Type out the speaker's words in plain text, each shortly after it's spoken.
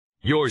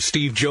Your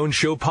Steve Jones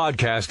Show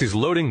podcast is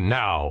loading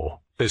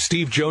now. The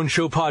Steve Jones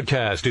Show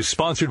podcast is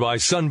sponsored by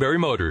Sunbury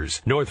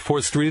Motors, North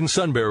 4th Street in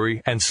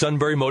Sunbury, and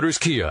Sunbury Motors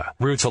Kia,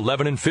 routes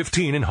 11 and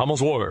 15 in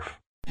Hummel's Wharf.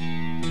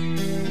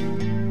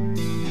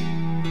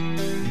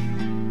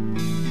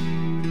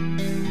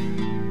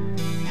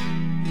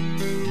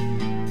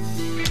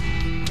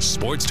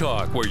 Sports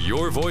talk where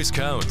your voice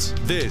counts.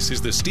 This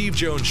is the Steve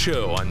Jones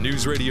Show on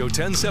News Radio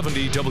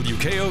 1070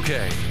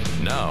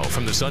 WKOK. Now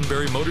from the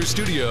Sunbury Motors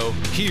Studio,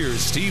 here's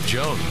Steve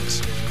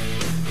Jones.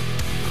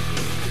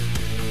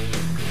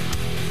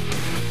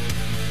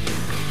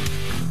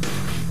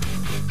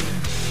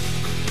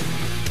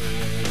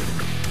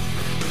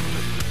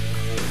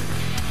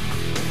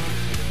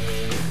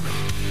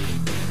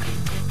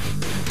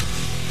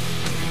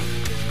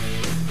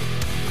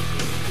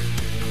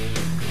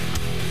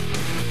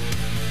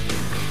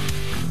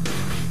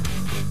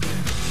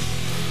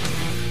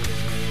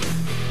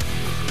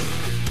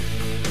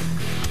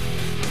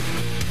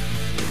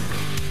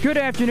 Good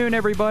afternoon,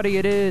 everybody.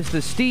 It is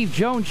the Steve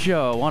Jones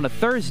Show on a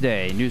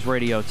Thursday. News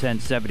Radio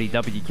 1070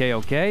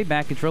 WKOK.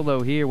 Matt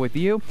Catrillo here with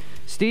you.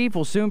 Steve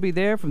will soon be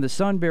there from the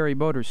Sunbury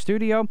Motors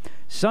Studio.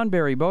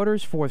 Sunbury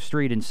Motors, 4th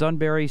Street in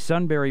Sunbury.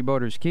 Sunbury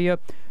Motors Kia,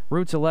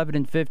 routes 11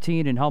 and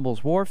 15 in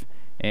Hummel's Wharf.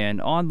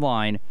 And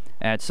online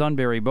at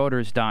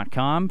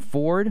sunburymotors.com.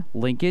 Ford,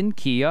 Lincoln,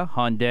 Kia,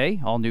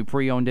 Hyundai, all new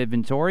pre-owned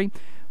inventory.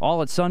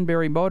 All at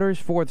Sunbury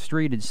Motors, 4th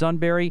Street in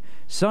Sunbury.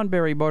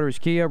 Sunbury Motors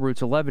Kia,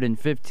 routes 11 and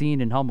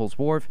 15 in Hummel's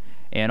Wharf.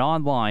 And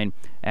online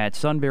at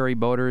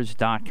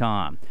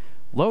sunburymotors.com.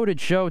 Loaded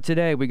show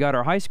today. We got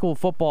our high school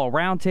football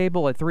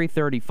roundtable at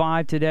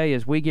 3:35 today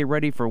as we get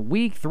ready for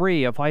week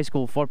 3 of high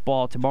school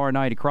football tomorrow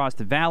night across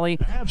the valley.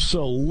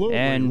 Absolutely.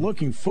 And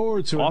looking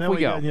forward to it. Off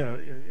we go.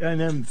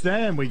 And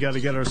then we got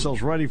to get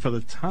ourselves ready for the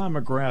Tom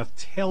McGrath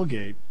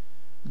tailgate.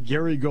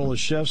 Gary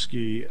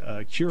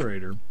Goloszewski,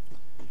 curator.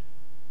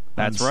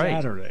 That's right.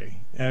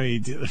 Saturday. I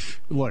mean,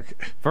 look.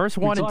 First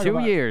one in 2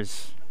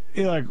 years.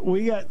 Like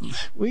we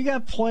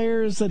got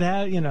players that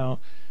have,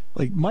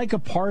 like Micah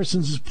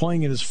Parsons is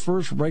playing in his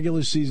first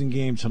regular season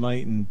game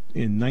tonight in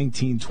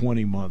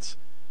 19-20 months.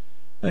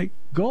 Like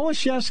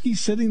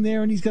Goloszewski's sitting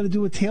there and he's got to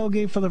do a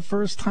tailgate for the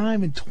first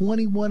time in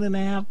 21 and a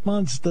half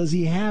months. Does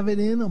he have it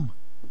in him?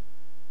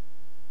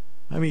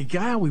 I mean,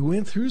 God, we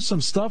went through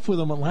some stuff with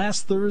him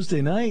last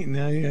Thursday night,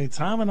 and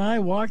Tom and I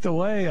walked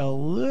away a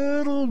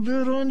little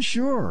bit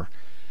unsure.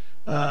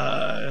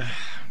 Tom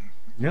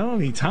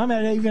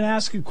had to even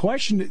ask a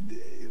question,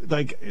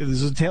 like,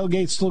 is the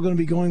tailgate still going to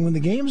be going when the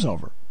game's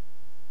over?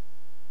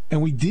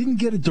 And we didn't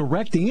get a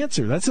direct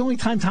answer. That's the only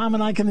time Tom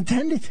and I can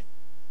attend it.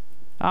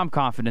 I'm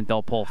confident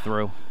they'll pull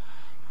through.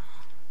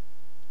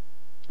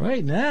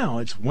 Right now,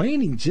 it's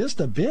waning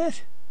just a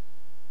bit.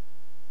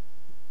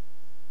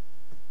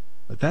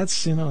 But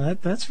that's,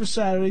 that's for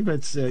Saturday.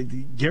 But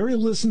Gary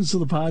listens to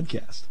the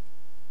podcast.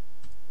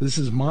 This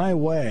is my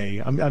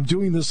way. I'm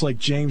doing this like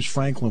James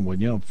Franklin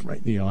would.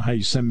 How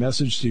you send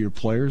message to your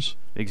players.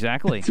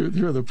 Exactly.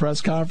 through the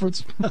press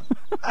conference.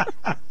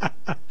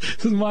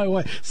 This is my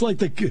way. It's like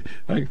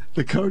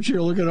the coach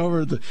here looking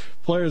over at the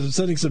players and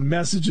sending some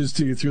messages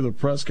to you through the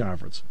press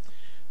conference.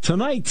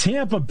 Tonight,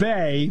 Tampa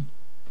Bay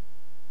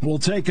will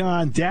take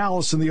on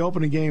Dallas in the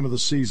opening game of the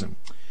season.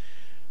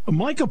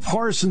 Micah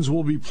Parsons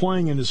will be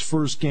playing in his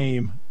first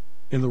game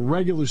in the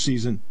regular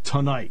season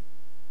tonight.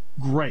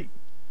 Great.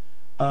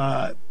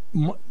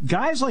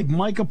 Guys like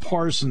Micah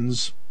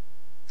Parsons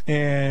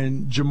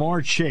and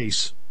Jamar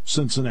Chase,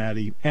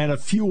 Cincinnati, and a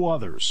few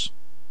others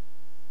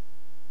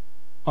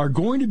are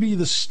going to be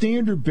the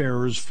standard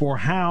bearers for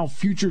how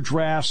future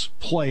drafts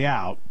play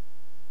out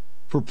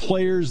for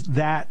players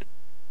that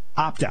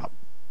opt out.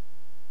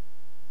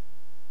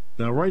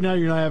 Now, right now,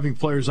 you're not having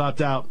players opt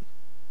out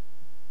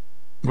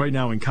right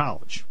now in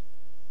college.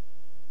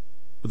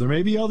 But there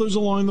may be others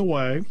along the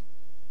way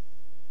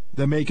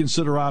that may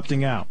consider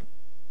opting out.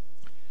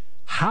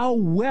 How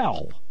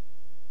well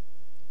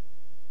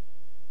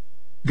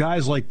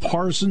guys like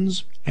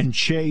Parsons and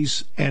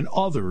Chase and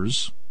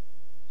others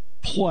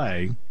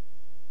play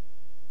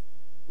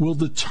will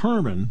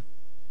determine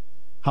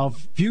how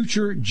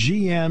future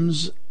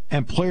GMs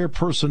and player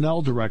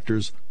personnel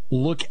directors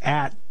look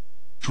at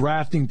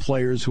drafting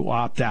players who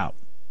opt out.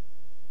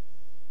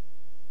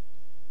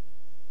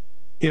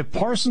 If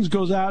Parsons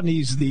goes out and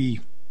he's the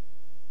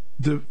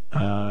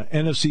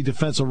NFC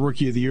Defensive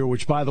Rookie of the Year,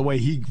 which, by the way,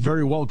 he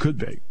very well could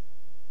be,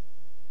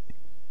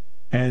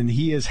 and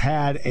he has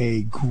had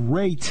a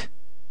great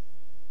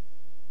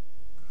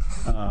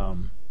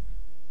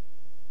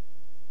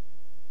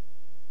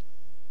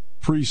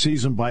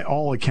preseason by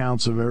all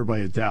accounts of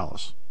everybody at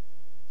Dallas.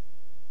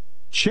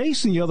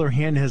 Chase, on the other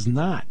hand, has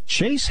not.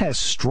 Chase has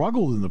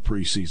struggled in the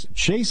preseason.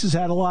 Chase has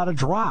had a lot of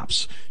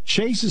drops.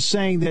 Chase is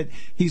saying that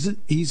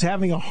he's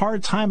having a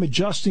hard time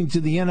adjusting to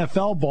the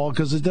NFL ball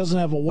because it doesn't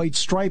have a white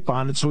stripe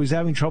on it, so he's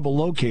having trouble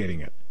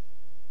locating it.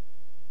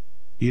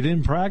 You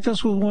didn't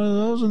practice with one of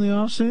those in the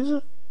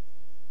offseason?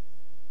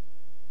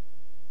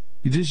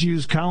 You just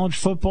use college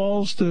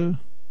footballs for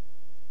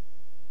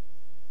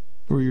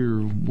your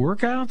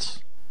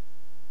workouts?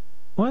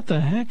 What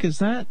the heck is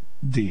that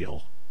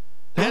deal?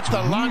 Hit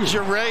the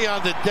lingerie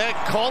on the deck.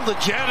 Call the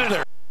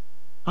janitor.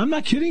 I'm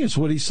not kidding. It's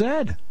what he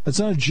said. That's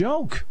not a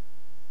joke.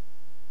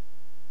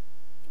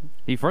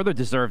 He further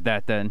deserved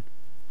that then.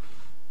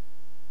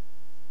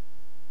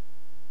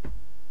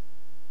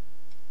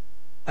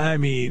 I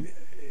mean,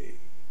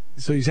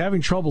 so he's having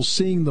trouble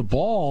seeing the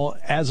ball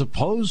as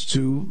opposed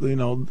to,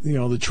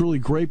 the truly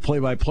great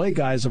play-by-play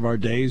guys of our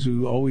days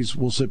who always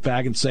will sit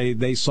back and say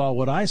they saw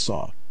what I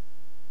saw.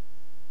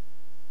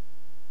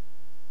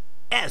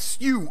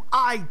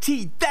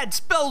 S-U-I-T, that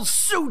spells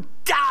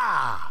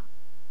Suta!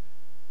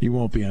 He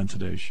won't be on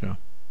today's show.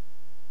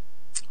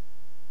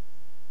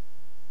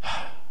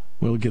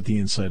 We'll get the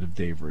insight of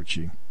Dave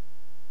Ritchie.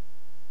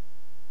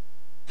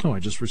 Oh, I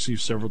just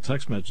received several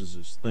text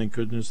messages. Thank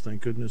goodness,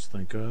 thank goodness,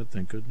 thank God,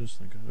 thank goodness,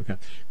 thank God.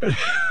 Okay.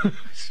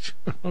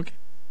 Okay.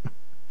 I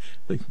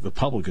think the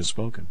public has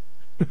spoken.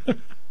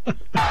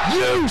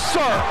 You,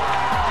 sir,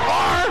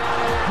 are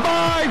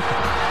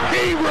my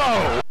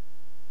hero!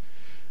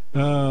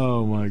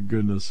 Oh, my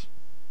goodness.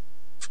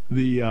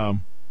 But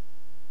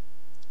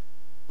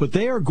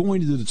they are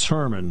going to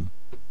determine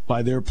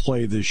by their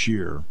play this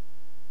year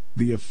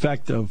the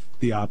effect of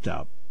the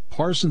opt-out.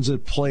 Parsons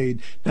had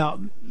played.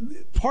 Now,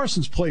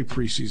 Parsons played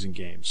preseason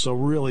games, so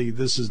really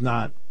this is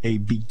not a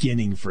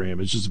beginning for him.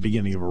 It's just the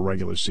beginning of a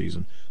regular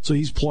season. So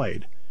he's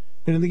played.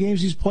 And in the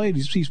games he's played,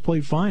 he's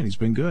played fine. He's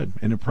been good.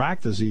 And in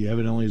practice, he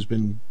evidently has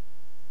been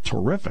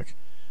terrific.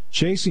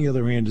 Chase, on the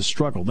other hand, has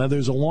struggled. Now,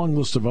 there's a long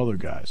list of other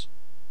guys.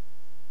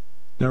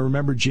 Now,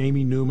 remember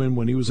Jamie Newman,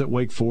 when he was at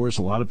Wake Forest,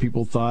 a lot of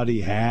people thought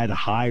he had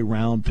high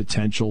round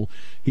potential.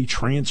 He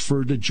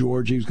transferred to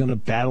Georgia. He was going to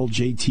battle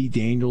J.T.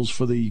 Daniels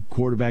for the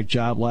quarterback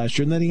job last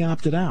year, and then he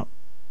opted out.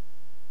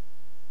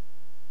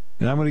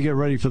 And I'm going to get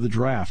ready for the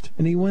draft.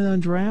 And he went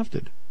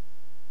undrafted.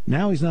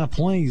 Now he's not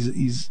playing.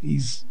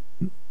 He's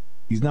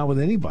not with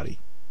anybody.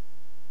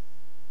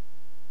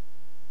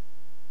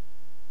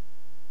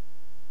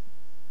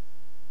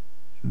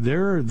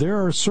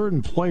 There are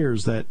certain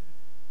players that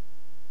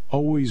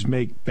always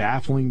make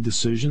baffling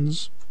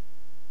decisions,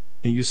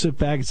 and you sit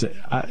back and say,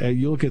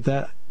 you look at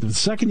that. The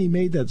second he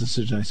made that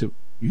decision, I said,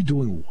 "You're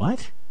doing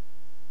what?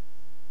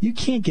 You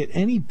can't get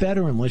any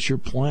better unless you're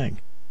playing.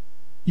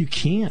 You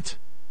can't."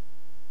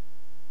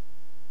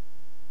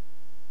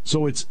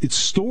 So it's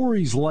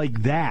stories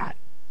like that,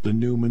 the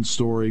Newman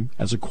story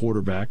as a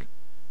quarterback,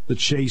 the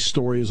Chase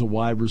story as a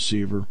wide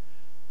receiver,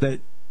 that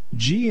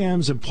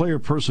GMs and player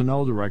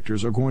personnel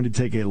directors are going to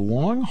take a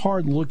long,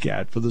 hard look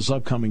at for this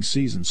upcoming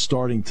season,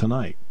 starting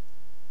tonight,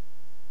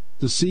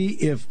 to see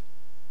if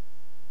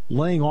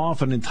laying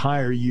off an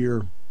entire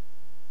year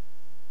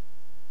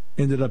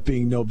ended up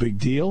being no big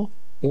deal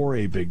or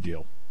a big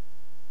deal.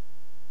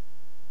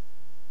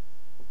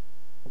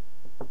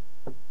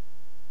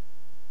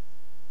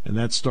 And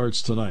that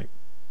starts tonight.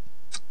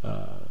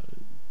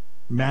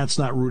 Matt's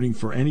not rooting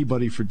for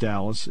anybody for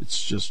Dallas.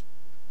 It's just,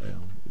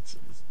 it's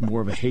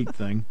more of a hate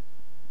thing.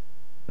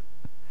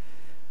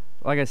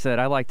 Like I said,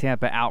 I like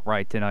Tampa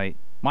outright tonight.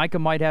 Micah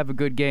might have a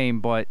good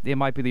game, but it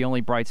might be the only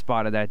bright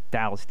spot of that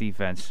Dallas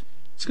defense.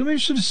 It's going to be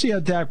interesting to see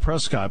how Dak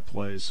Prescott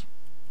plays.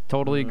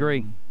 Totally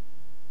agree.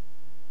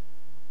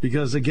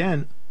 Because,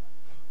 again,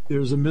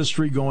 there's a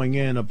mystery going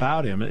in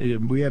about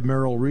him. We had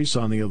Merrill Reese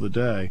on the other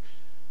day,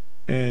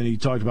 and he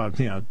talked about,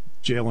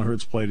 Jalen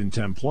Hurts played in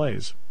 10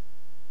 plays.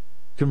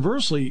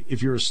 Conversely,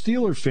 if you're a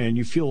Steeler fan,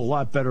 you feel a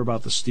lot better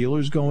about the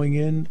Steelers going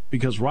in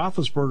because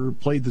Roethlisberger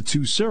played the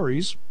 2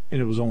 series,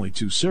 and it was only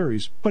 2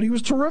 series, but he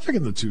was terrific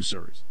in the 2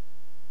 series.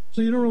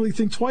 So you don't really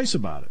think twice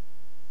about it.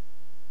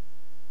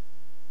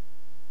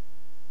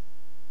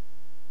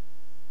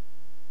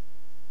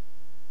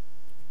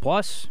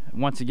 Plus,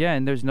 once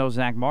again, there's no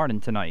Zach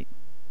Martin tonight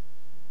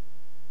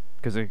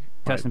because they're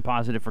testing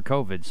positive for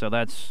COVID. So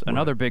that's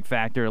another big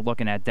factor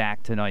looking at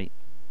Dak tonight.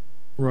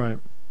 Right.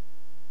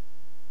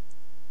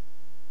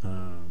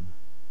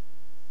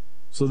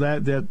 So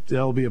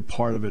that'll be a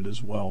part of it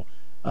as well.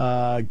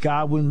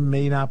 Godwin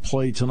may not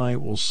play tonight.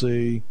 We'll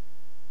see.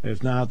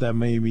 If not, that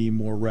may be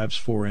more reps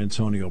for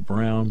Antonio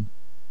Brown.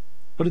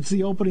 But it's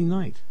the opening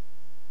night.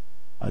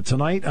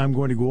 Tonight, I'm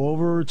going to go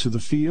over to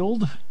the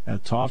field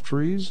at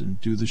Tofttrees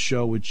and do the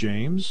show with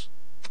James.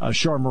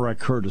 Char Marek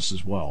Curtis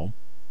as well.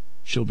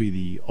 She'll be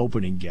the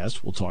opening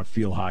guest. We'll talk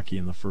field hockey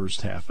in the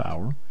first half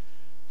hour.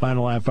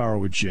 Final half hour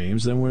with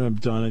James. Then when I'm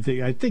done,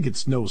 I think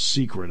it's no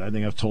secret. I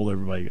think I've told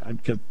everybody. I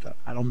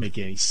don't make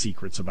any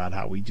secrets about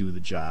how we do the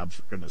job,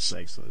 for goodness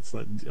sake. So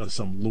it's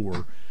some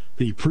lure.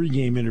 The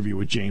pregame interview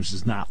with James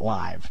is not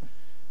live.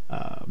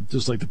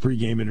 Just like the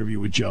pregame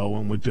interview with Joe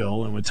and with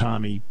Bill and with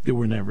Tommy, they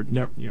were never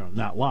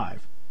not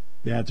live.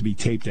 They had to be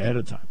taped ahead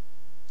of time.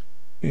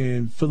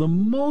 And for the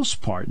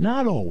most part,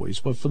 not always,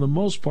 but for the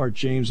most part,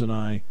 James and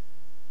I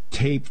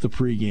tape the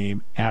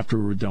pregame after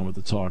we're done with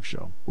the talk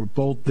show. We're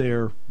both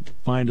there,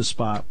 find a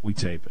spot, we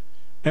tape it.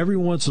 Every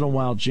once in a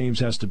while,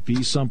 James has to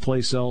be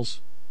someplace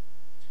else,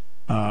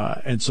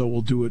 and so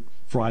we'll do it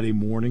Friday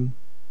morning.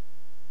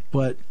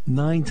 But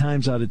 9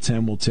 times out of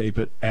 10, we'll tape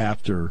it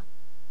after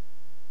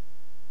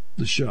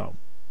the show,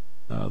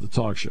 the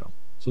talk show.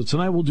 So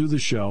tonight we'll do the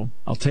show.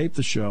 I'll tape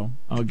the show.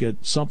 I'll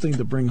get something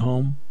to bring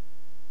home,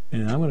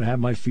 and I'm going to have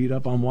my feet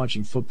up. I'm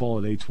watching football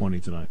at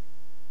 8:20 tonight.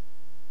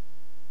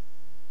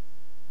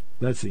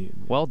 That's the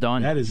well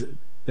done. That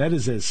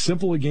is as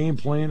simple a game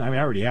plan. I mean,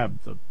 I already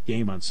have the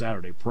game on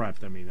Saturday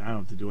prepped. I mean, I don't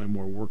have to do any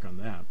more work on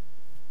that.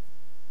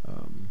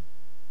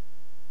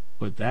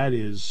 But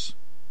that's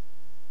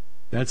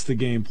the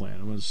game plan.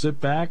 I'm going to sit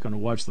back. I'm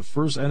going to watch the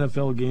first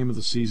NFL game of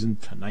the season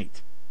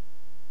tonight.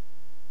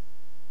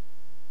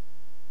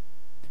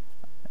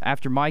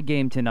 After my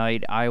game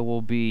tonight, I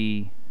will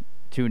be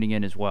tuning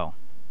in as well.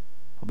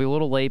 I'll be a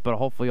little late, but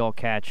hopefully I'll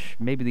catch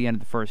maybe the end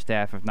of the first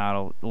half, if not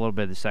a little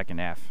bit of the second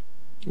half.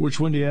 Which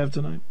one do you have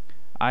tonight?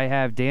 I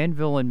have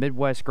Danville and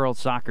Midwest Girls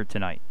Soccer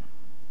tonight.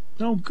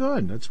 Oh,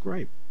 good. That's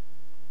great.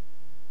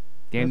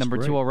 Game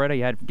number 2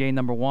 already. I had game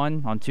number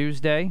 1 on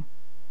Tuesday.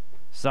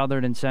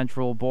 Southern and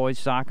Central boys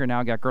soccer.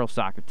 Now I got girls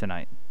soccer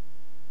tonight.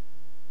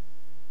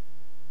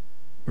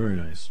 Very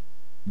nice.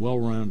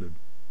 Well-rounded.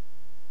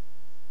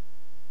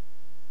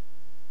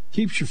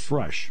 Keeps you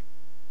fresh.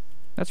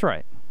 That's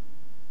right.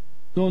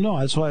 No,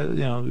 that's why,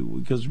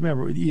 because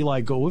remember,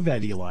 we've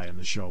had Eli on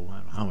the show,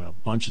 a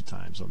bunch of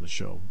times on the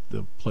show,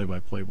 the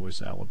play-by-play voice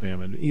of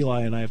Alabama, and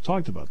Eli and I have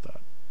talked about that.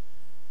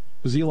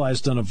 Because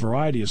Eli's done a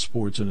variety of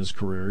sports in his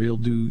career. He'll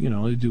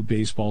do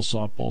baseball,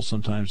 softball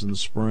sometimes in the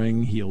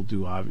spring. He'll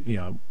do,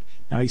 now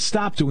he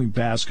stopped doing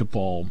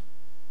basketball,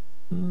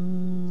 I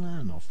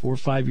don't know, 4 or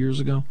 5 years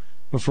ago.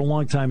 But for a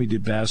long time he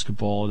did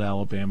basketball at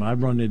Alabama.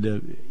 I've run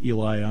into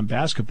Eli on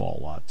basketball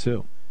a lot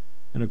too.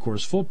 And of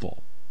course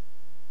football.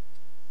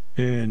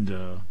 And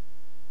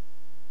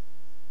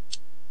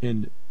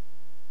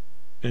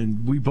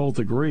we both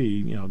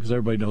agree, because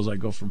everybody knows I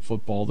go from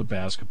football to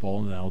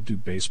basketball, and I'll do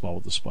baseball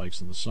with the Spikes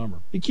in the summer.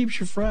 It keeps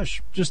you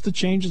fresh. Just the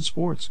change in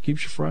sports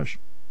keeps you fresh.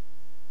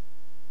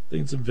 I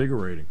think it's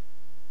invigorating.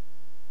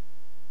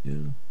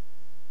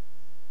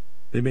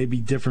 They may be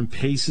different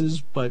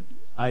paces, but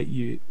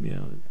I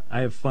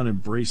have fun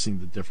embracing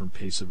the different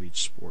pace of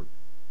each sport.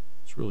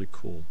 It's really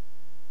cool.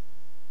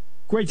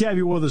 Great to have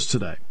you with us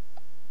today.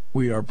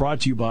 We are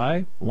brought to you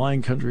by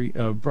Lion Country.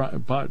 Brought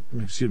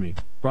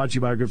to you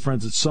by our good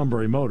friends at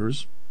Sunbury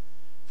Motors,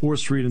 4th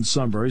Street in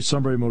Sunbury.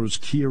 Sunbury Motors,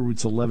 Kia,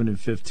 routes 11 and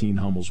 15,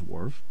 Hummel's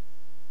Wharf.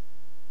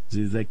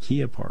 See that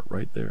Kia part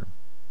right there.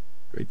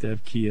 Great to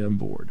have Kia on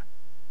board.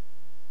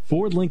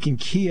 Ford, Lincoln,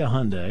 Kia,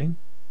 Hyundai.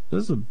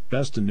 This is the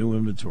best in new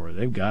inventory.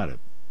 They've got it.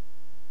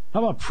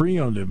 How about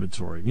pre-owned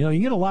inventory? You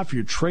get a lot for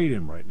your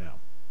trade-in right now.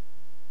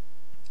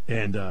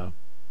 And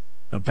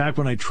back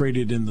when I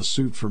traded in the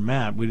suit for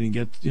Matt, we didn't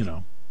get,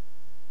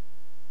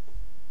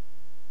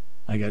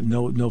 I got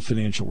no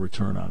financial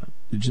return on it.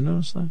 Did you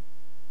notice that?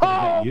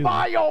 Oh,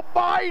 my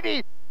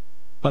almighty!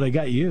 But I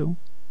got you.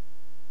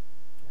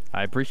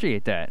 I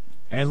appreciate that.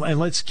 And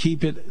let's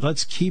keep it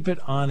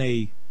on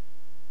a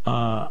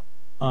car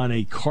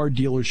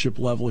dealership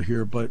level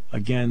here, but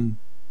again,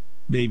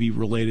 maybe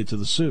related to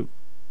the suit.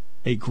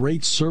 A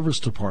great service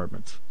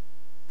department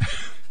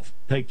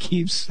that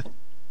keeps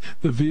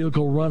the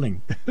vehicle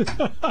running.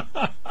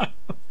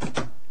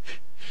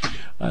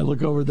 I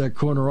look over at that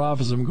corner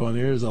office, I'm going,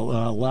 there's a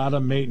lot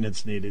of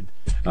maintenance needed.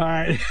 All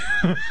right.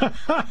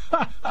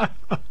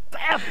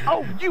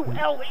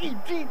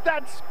 F-O-U-L-E-D,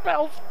 that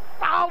spells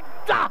fouled.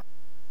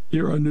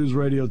 You're on News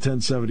Radio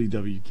 1070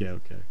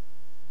 WKOK.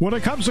 When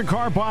it comes to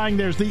car buying,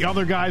 there's the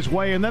other guy's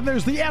way, and then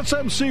there's the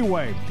SMC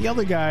way. The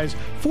other guys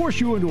force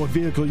you into a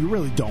vehicle you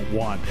really don't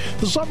want.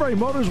 The Sunbury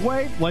Motors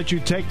way lets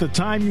you take the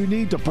time you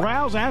need to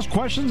browse, ask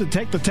questions, and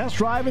take the test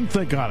drive and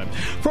think on it.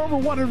 For over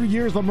 100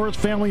 years, the Mertz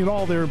family and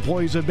all their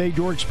employees have made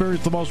your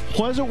experience the most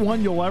pleasant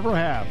one you'll ever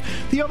have.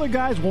 The other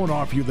guys won't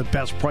offer you the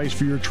best price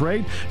for your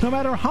trade, no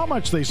matter how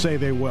much they say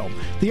they will.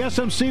 The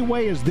SMC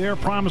way is their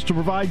promise to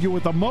provide you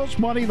with the most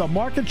money the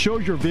market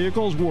shows your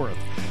vehicle is worth.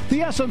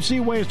 The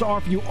SMC way is to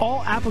offer you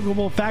all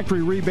applicable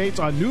factory rebates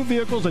on new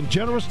vehicles and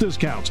generous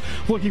discounts.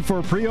 Looking for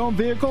a pre-owned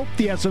vehicle?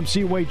 The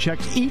SMC way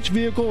checks each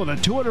vehicle in a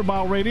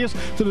 200-mile radius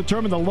to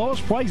determine the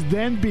lowest price,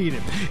 then beat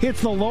it. It's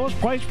the lowest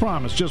price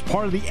promise, just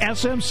part of the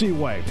SMC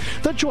way.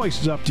 The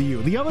choice is up to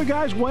you, the other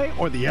guy's way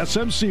or the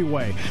SMC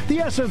way. The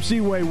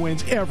SMC way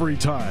wins every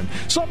time.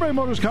 Sunbury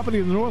Motors Company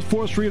in the North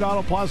 4th Street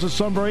Auto Plaza,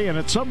 Sunbury, and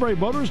at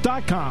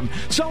sunburymotors.com.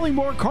 Selling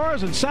more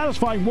cars and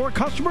satisfying more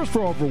customers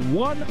for over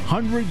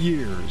 100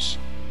 years.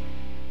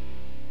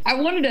 I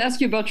wanted to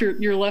ask you about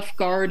your left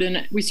guard,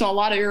 and we saw a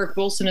lot of Eric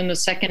Wilson in the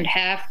second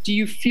half. Do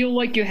you feel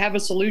like you have a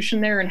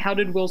solution there, and how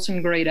did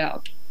Wilson grade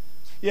out?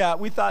 Yeah,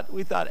 we thought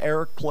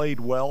Eric played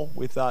well.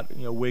 We thought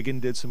Wiggin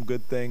did some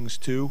good things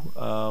too,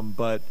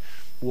 but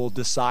we'll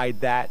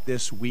decide that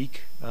this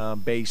week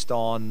based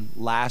on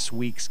last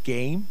week's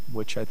game,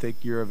 which I think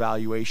your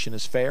evaluation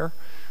is fair.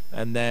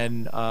 And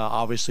then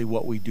obviously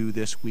what we do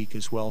this week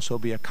as well. So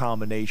it'll be a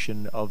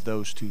combination of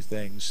those two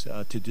things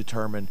to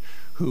determine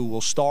who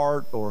will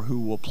start or who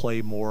will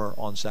play more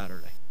on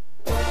Saturday.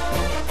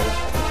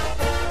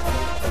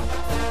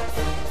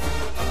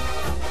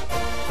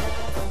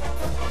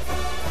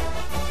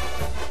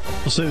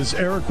 I'll say this,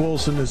 Eric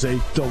Wilson is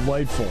a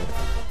delightful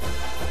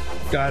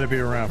guy to be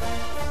around.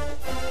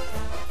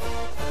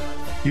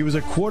 He was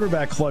at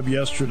quarterback club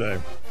yesterday.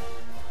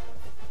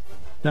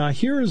 Now,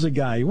 here is a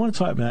guy, you want to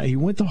talk about, he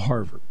went to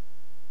Harvard,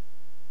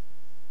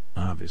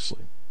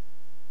 obviously.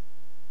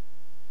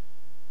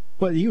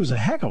 But he was a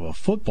heck of a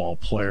football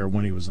player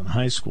when he was in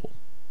high school.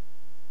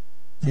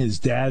 His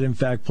dad, in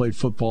fact, played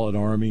football at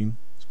Army.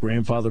 His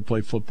grandfather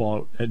played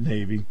football at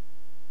Navy.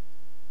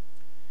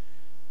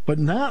 But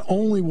not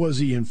only was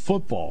he in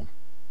football,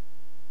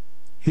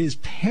 his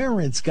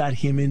parents got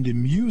him into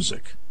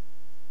music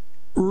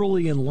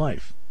early in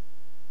life.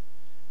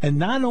 And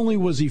not only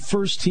was he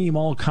first team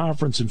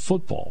all-conference in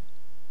football,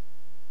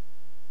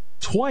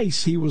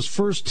 twice he was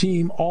first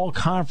team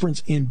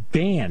all-conference in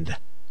band.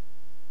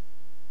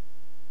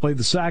 Played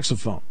the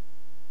saxophone.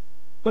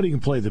 But he can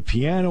play the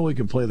piano, he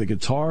can play the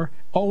guitar.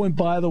 Oh, and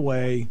by the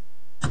way,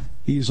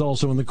 he's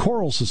also in the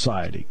Choral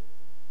Society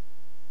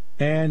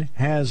and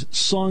has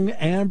sung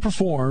and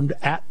performed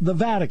at the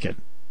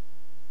Vatican.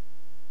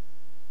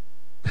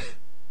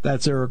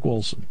 That's Eric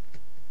Wilson.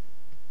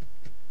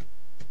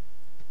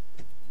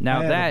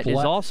 Now that is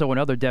also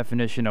another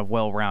definition of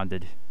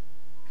well-rounded.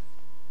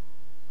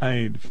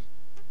 It's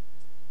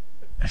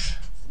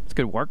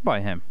good work by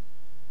him.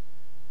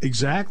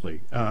 Exactly.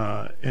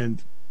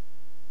 And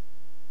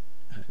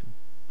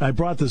I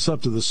brought this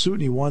up to the suit,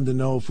 and he wanted to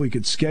know if we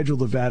could schedule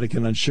the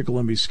Vatican on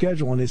Shikellamb's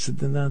schedule, and they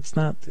said, no, it's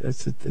not. I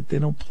said, they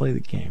don't play the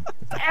game.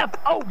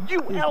 Fouled.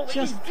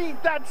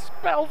 That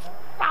spells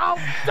fouled.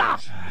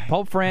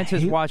 Pope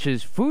Francis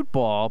watches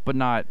football, but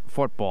not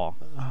football.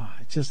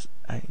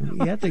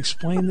 You have to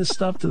explain this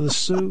stuff to the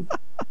suit.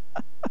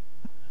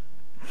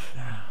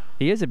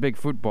 He is a big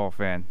football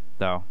fan,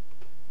 though.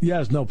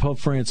 Yes, no, Pope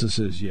Francis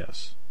is,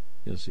 yes.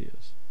 Yes, he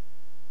is.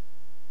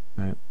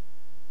 Right.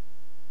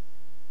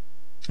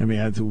 I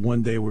mean,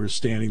 one day we were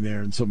standing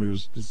there and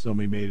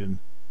somebody made an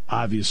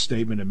obvious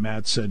statement, and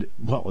Matt said,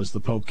 well, is the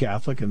Pope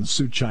Catholic? And the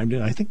suit chimed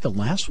in. I think the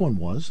last one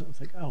was. I was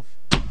like, oh.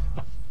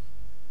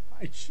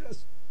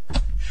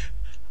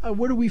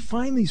 Where do we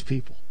find these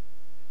people?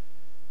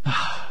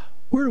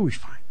 Where do we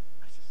find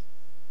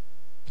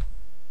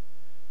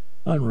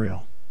them?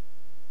 Unreal.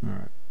 All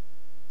right.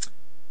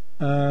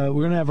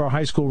 We're going to have our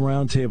high school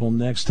roundtable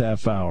next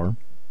half hour.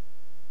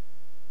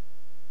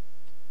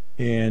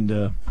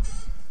 And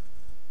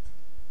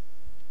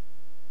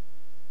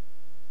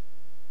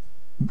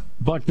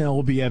Bucknell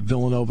will be at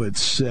Villanova at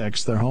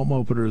 6. Their home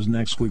opener is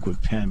next week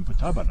with Penn. But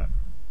talk about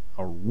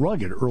a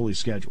rugged early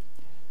schedule.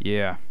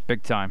 Yeah,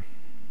 big time.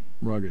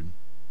 Rugged.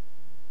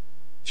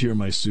 Did you hear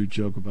my suit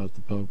joke about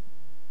the Pope?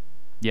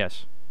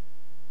 Yes.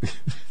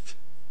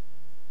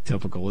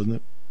 Typical, isn't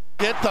it?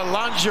 Get the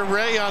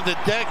lingerie on the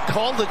deck.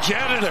 Call the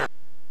janitor.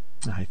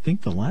 I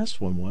think the last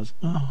one was.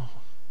 Oh.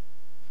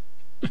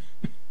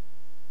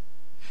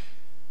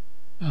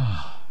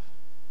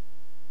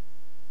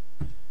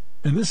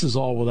 And this is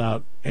all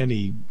without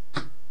any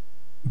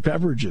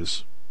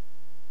beverages.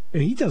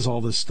 And he does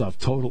all this stuff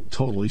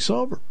totally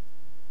sober.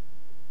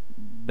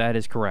 That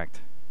is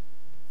correct.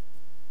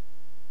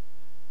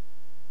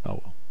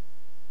 Oh,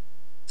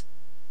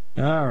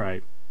 well. All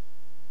right.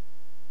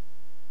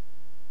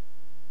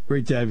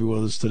 Great to have you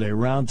with us today.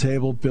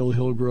 Roundtable, Bill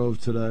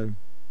Hillgrove today.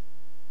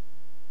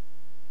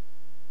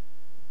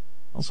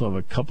 Also have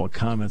a couple of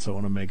comments I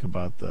want to make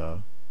about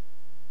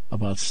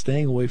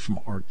staying away from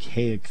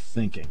archaic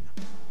thinking.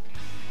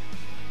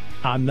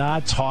 I'm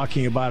not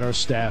talking about our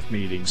staff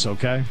meetings,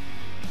 okay?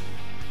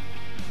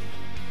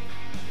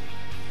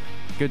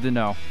 Good to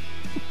know.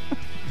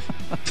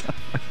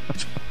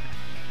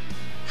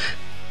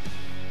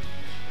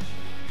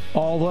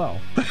 Although.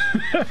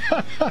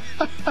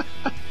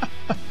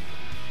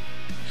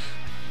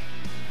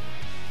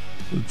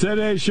 The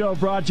 10-Day Show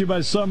brought to you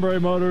by Sunbury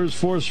Motors,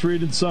 4th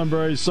Street in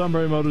Sunbury.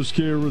 Sunbury Motors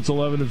Kia, routes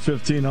 11 and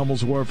 15,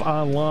 Hummels Wharf.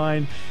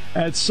 Online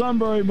at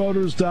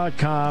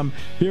sunburymotors.com.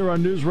 Here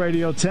on News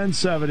Radio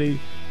 1070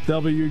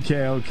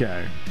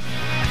 WKOK.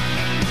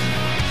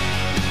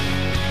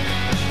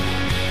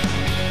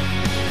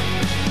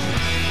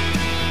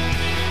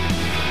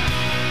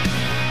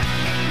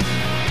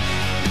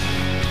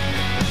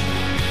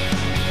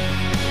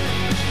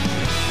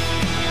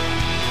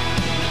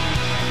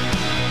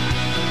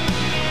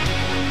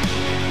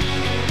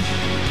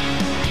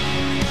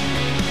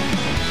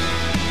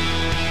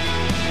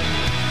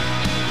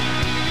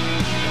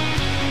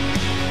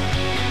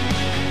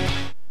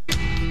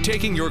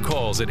 Taking your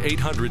calls at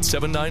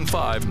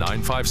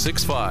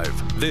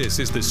 800-795-9565. This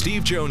is The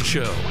Steve Jones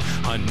Show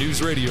on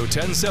News Radio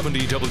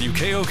 1070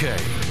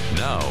 WKOK.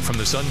 Now, from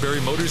the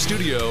Sunbury Motors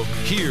Studio,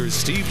 here's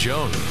Steve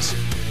Jones.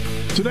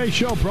 Today's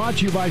show brought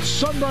to you by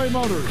Sunbury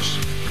Motors,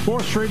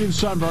 4th Street in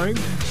Sunbury.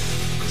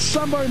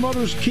 Sunbury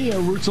Motors Kia,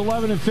 routes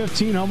 11 and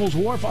 15, Hummels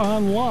Wharf.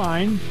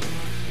 Online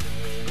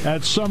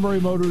at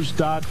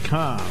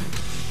sunburymotors.com.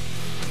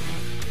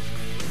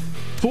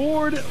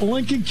 Ford,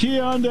 Lincoln,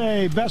 Kia,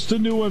 Hyundai, best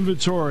of new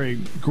inventory.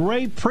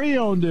 Great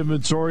pre-owned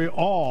inventory,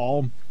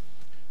 all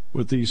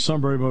with the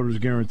Sunbury Motors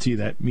guarantee.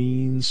 That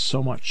means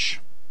so much.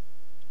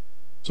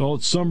 So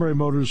it's Sunbury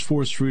Motors,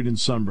 4th Street in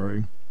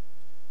Sunbury.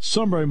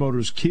 Sunbury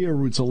Motors Kia,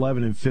 routes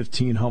 11 and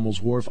 15,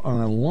 Hummels Wharf.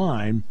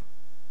 Online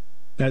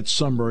at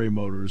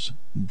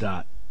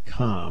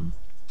sunburymotors.com.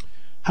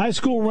 High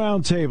School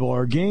Roundtable.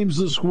 Our games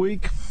this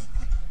week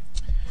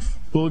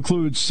will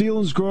include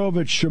Selinsgrove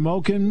at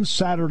Shamokin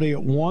Saturday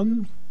at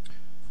 1.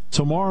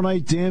 Tomorrow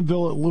night,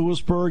 Danville at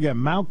Lewisburg, and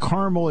Mount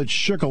Carmel at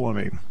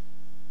Shikellamy.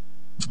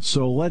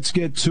 So let's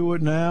get to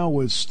it now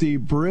with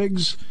Steve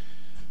Briggs.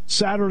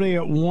 Saturday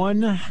at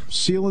 1,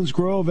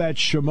 Selinsgrove at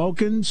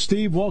Shamokin.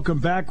 Steve, welcome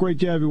back. Great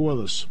to have you with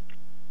us.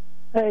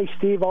 Hey,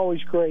 Steve,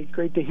 always great.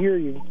 Great to hear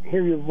you,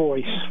 hear your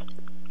voice.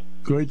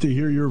 Great to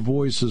hear your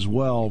voice as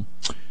well.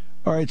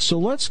 All right, so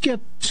let's get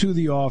to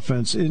the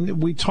offense.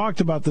 And we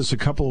talked about this a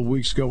couple of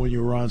weeks ago when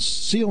you were on.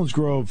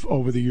 Selinsgrove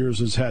over the years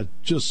has had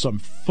just some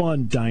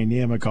fun,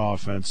 dynamic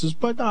offenses,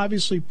 but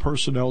obviously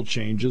personnel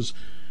changes,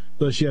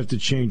 thus you have to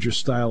change your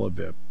style a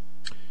bit.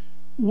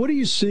 What are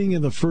you seeing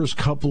in the first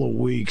couple of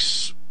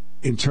weeks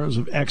in terms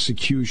of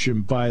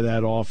execution by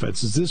that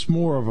offense? Is this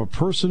more of a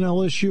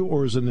personnel issue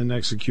or is it an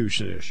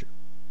execution issue?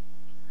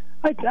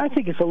 I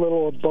think it's a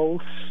little of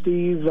both,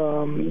 Steve.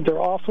 They're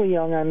awfully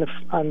young on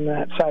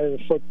that side of the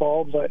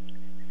football, but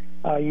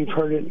you've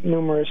heard it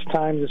numerous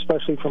times,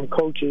 especially from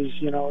coaches,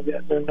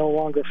 that they're no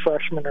longer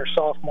freshmen or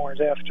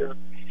sophomores after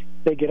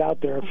they get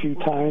out there a few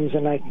times.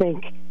 And I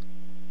think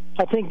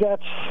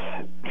that's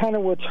kind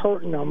of what's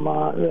hurting them.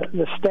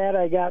 The stat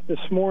I got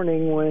this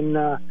morning when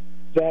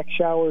Zach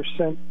Showers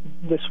sent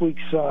this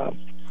week's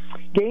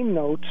game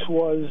notes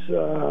was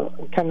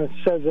kind of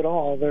says it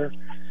all. Their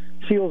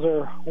Seals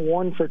are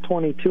 1 for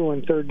 22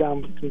 in third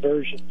down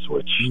conversions,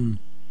 which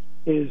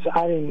is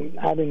I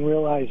didn't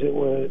realize it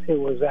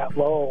was that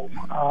low.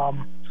 A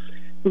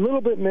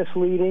little bit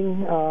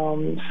misleading,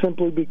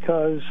 simply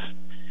because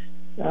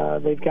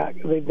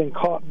they've been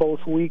caught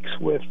both weeks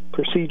with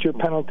procedure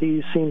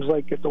penalties. Seems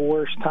like at the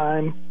worst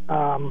time.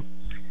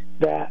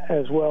 That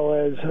as well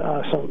as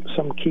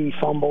some key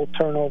fumble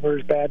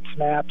turnovers, bad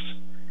snaps.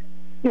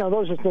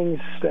 Those are things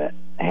that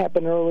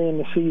happen early in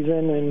the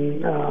season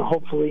and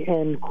hopefully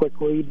end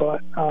quickly.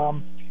 But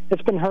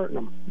it's been hurting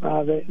them.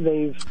 I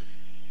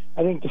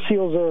think the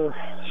Seals are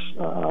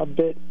a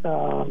bit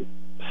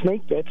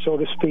snake bit, so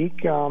to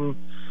speak.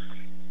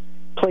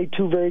 Played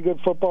two very good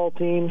football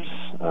teams.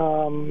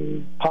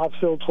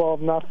 Pottsville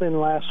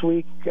 12-0 last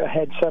week,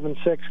 had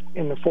 7-6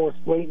 in the fourth,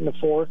 late in the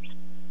fourth.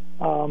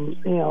 I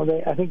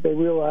think they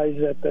realize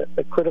that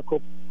the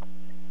critical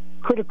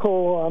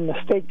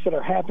mistakes that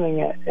are happening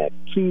at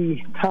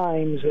key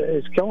times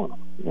is killing them,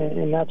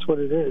 and that's what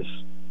it is.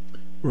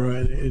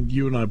 Right, and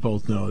you and I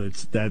both know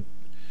it's that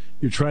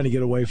you're trying to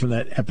get away from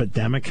that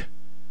epidemic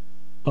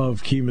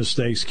of key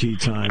mistakes, key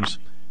times.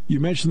 You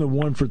mentioned the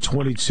 1 for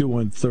 22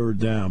 on third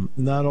down.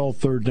 Not all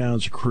third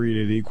downs are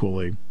created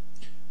equally.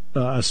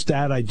 A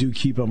stat I do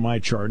keep on my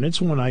chart, and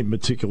it's one I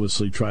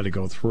meticulously try to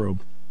go through.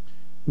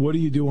 What do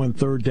you do on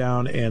third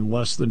down and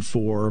less than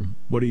 4?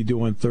 What do you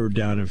do on third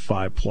down and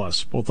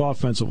 5+, both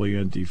offensively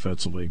and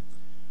defensively?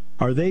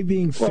 Are they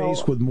being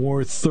faced with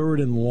more third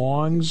and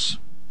longs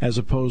as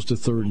opposed to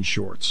third and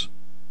shorts?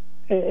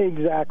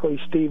 Exactly,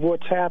 Steve.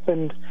 What's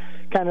happened,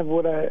 kind of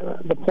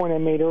the point I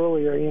made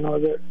earlier,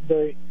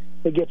 they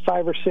get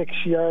 5 or 6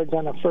 yards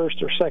on a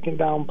first or second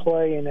down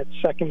play, and it's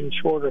second and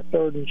short or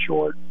third and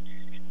short.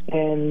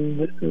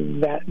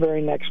 And that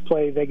very next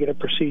play, they get a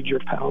procedure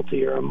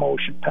penalty or a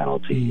motion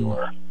penalty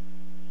or,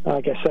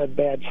 like I said,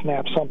 bad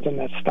snap, something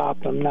that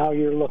stopped them. Now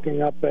you're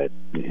looking up at,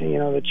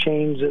 the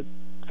chains at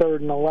 3rd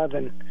and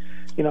 11.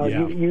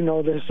 You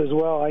know this as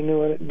well. I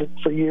knew it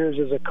for years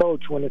as a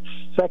coach. When it's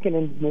 2nd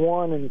and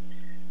 1 and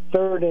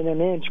 3rd and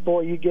an inch,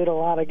 boy, you get a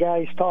lot of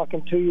guys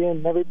talking to you,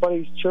 and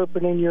everybody's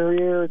chirping in your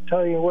ear,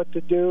 telling you what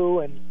to do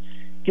and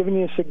giving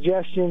you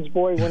suggestions.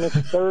 Boy, when it's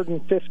 3rd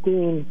and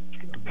 15,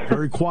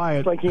 very quiet.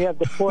 It's like you have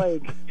the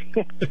plague.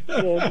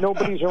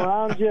 Nobody's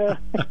around you.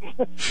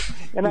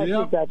 And I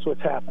think that's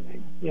what's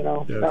happening.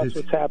 That's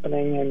what's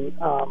happening. And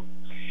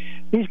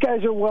these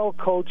guys are well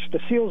coached. The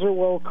Seals are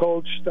well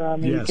coached.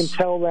 Yes. You can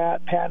tell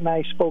that. Pat and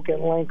I spoke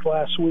at length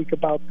last week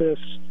about this.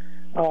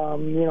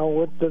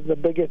 With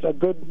a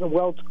good,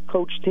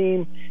 well-coached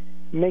team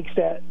makes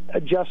that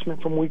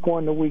adjustment from week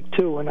 1 to week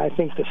 2. And I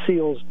think the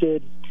Seals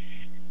did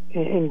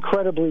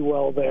incredibly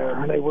well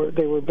there. They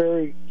were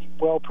very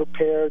well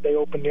prepared. They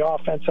opened the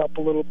offense up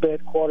a little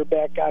bit.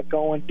 Quarterback got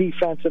going.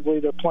 Defensively,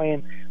 they're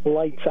playing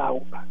lights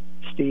out,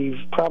 Steve.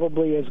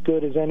 Probably as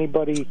good as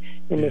anybody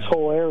in this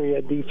whole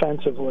area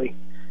defensively.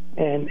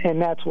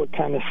 And that's what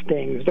kind of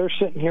stings. They're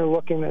sitting here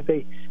looking at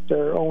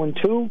they're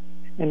 0-2,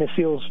 and the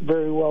Seals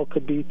very well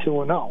could be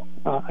 2-0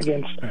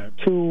 against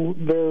two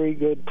very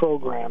good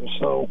programs.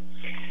 So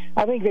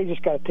I think they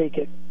just got to take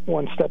it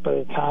one step at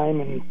a time,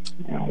 and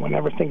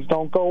whenever things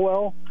don't go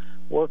well,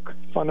 work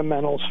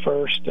fundamentals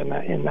first, and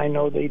I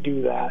know they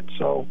do that.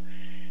 So,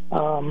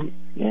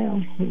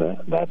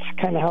 that's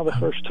kind of how the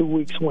first 2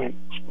 weeks went.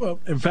 Well,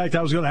 in fact,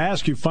 I was going to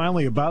ask you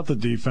finally about the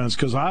defense,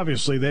 because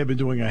obviously they've been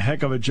doing a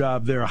heck of a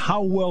job there.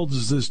 How well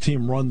does this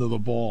team run to the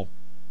ball?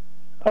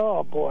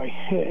 Oh boy,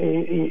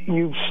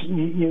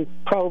 you've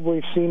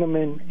probably seen them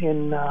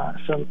in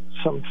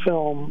some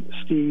film,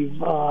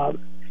 Steve.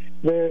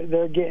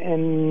 They're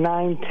getting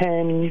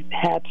 9-10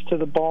 hats to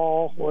the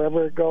ball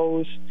wherever it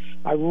goes.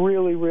 I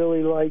really,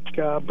 really like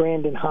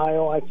Brandon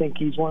Heil. I think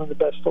he's one of the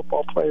best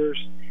football players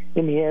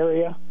in the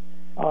area.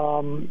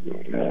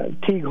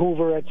 Teague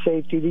Hoover at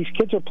safety. These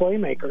kids are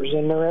playmakers,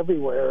 and they're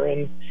everywhere.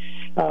 And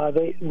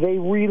they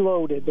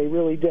reloaded. They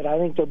really did. I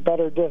think they're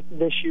better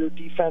this year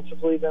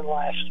defensively than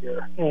last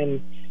year.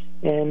 And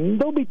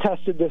they'll be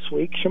tested this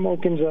week.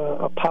 Shamokin's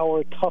a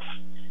power, tough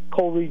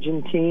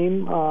Coal-Region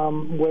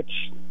team, which,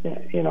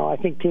 I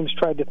think teams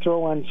tried to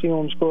throw on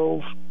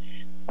Selinsgrove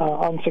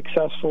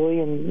unsuccessfully,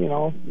 and,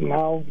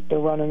 now they're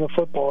running the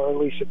football, or at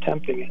least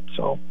attempting it.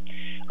 So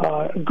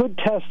a good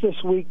test this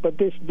week, but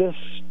the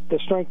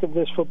strength of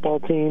this football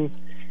team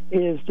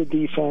is the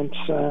defense,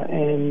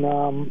 and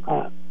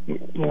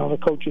the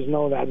coaches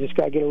know that. Just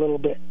got to get a little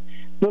bit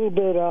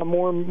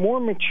more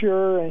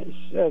mature,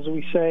 as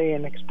we say,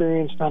 and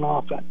experienced on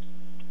offense.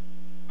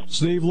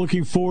 Steve,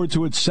 looking forward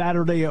to it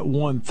Saturday at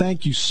 1.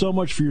 Thank you so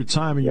much for your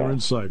time and your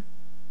insight.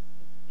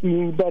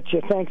 You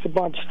betcha. Thanks a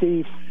bunch,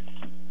 Steve.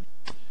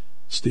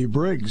 Steve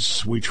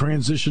Briggs. We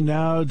transition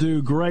now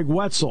to Greg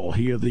Wetzel.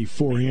 He of the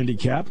 4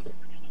 handicap.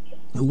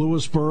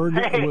 Lewisburg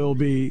will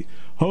be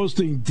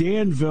hosting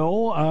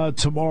Danville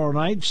tomorrow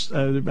night.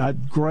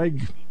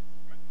 Greg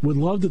would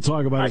love to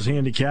talk about his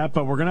handicap,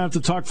 but we're going to have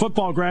to talk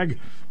football, Greg.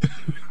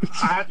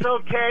 That's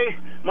okay.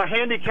 My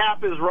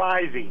handicap is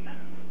rising.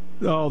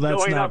 Oh,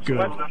 that's not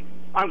good.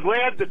 I'm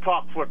glad to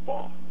talk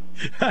football.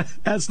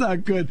 That's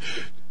not good.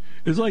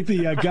 It's like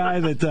the guy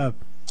that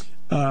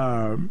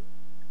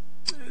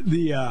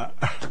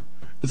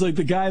it's like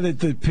the guy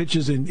that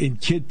pitches in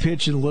kid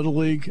pitch in Little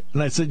League.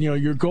 And I said,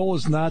 your goal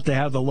is not to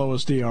have the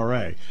lowest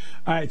ERA.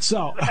 All right,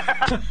 so.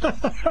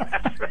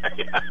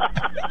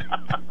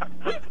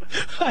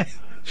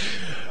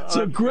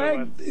 So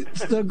Greg,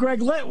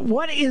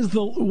 what is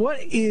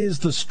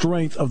the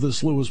strength of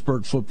this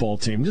Lewisburg football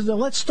team?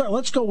 Let's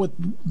go with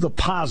the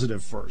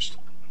positive first.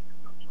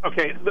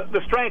 Okay,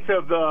 the strength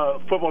of the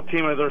football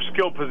team are their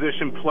skill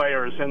position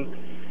players, and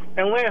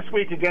last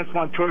week against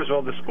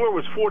Montoursville, the score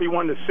was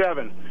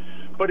 41-7,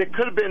 but it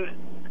could have been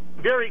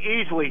very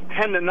easily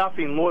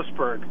 10-0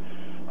 Lewisburg.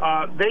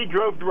 They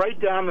drove right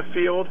down the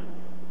field,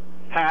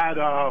 had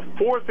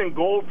 4th and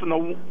goal from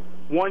the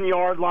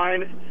 1-yard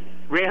line,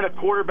 ran a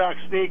quarterback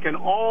sneak, and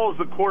all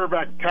the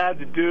quarterback had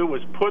to do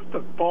was put the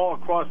ball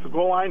across the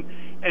goal line,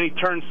 and he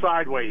turned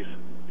sideways,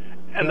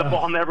 and the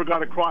ball never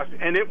got across,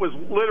 and it was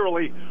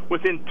literally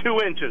within 2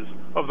 inches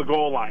of the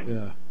goal line.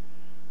 Yeah.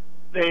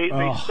 They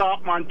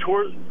stopped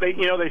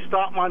They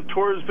stopped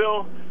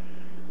Montoursville.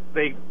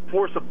 They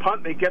force a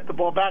punt. They get the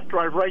ball back,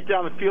 drive right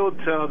down the field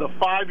to the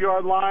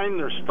 5-yard line.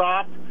 They're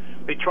stopped.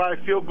 They try a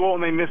field goal,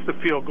 and they miss the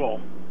field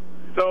goal.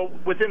 So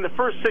within the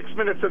first 6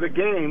 minutes of the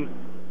game,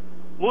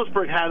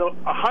 Lewisburg had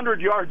 100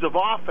 yards of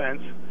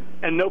offense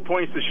and no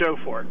points to show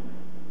for it.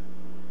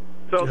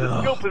 So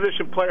the skill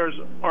position players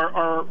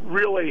are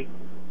really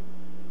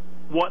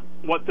what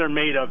they're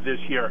made of this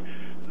year.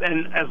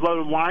 And as the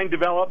line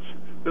develops,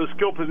 those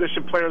skill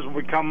position players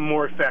will become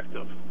more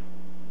effective.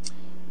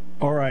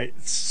 All right.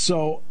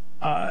 So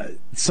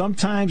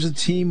sometimes a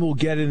team will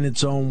get in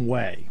its own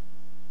way.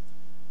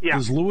 Yeah.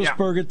 Does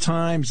Lewisburg at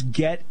times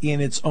get in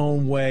its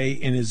own way,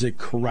 and is it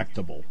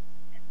correctable?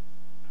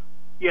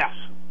 Yes.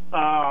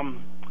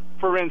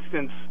 For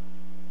instance,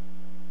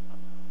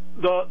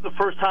 the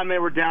first time they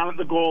were down at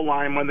the goal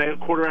line when the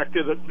quarterback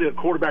did the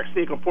quarterback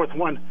sneak on 4th and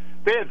 1,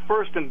 they had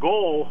 1st and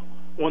goal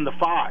on the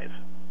 5.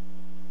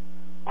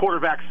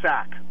 Quarterback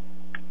sack.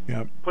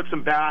 Yep. Puts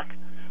them back.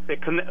 They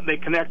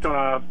connect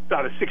on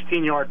about a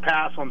 16-yard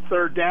pass on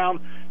 3rd down,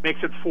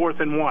 makes it 4th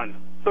and 1.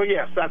 So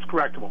yes, that's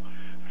correctable.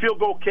 Field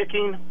goal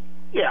kicking,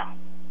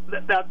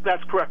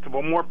 that's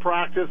correctable. More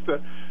practice.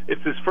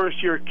 It's his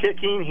first year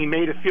kicking. He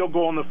made a field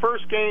goal in the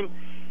first game,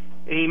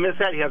 and he missed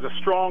that. He has a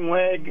strong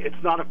leg.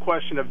 It's not a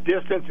question of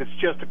distance. It's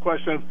just a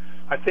question of,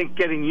 I think,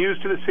 getting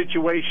used to the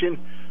situation,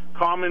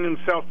 calming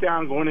himself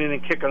down, going in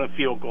and kicking a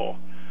field goal.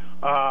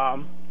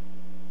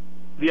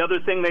 The other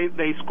thing,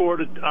 they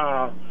scored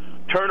a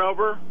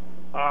turnover.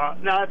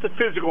 Now, that's a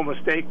physical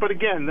mistake, but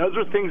again, those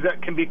are things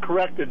that can be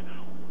corrected,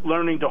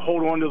 learning to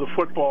hold on to the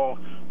football.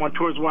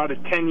 Montoursville had a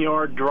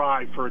 10-yard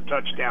drive for a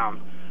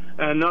touchdown.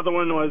 Another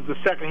one was the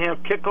second half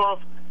kickoff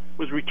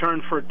was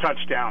returned for a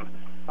touchdown.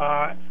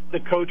 The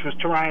coach was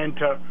trying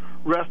to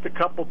rest a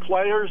couple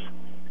players,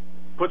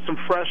 put some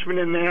freshmen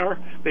in there.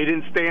 They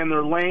didn't stay in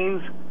their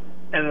lanes,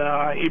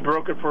 and he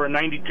broke it for a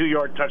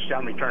 92-yard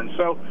touchdown return.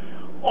 So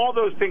all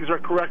those things are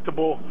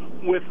correctable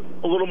with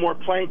a little more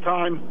playing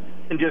time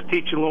and just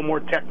teaching a little more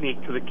technique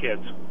to the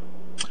kids.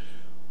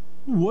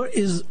 What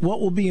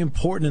will be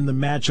important in the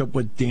matchup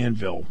with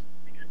Danville?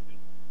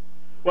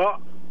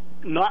 Well,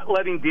 not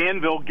letting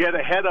Danville get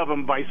ahead of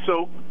them by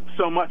so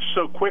much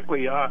so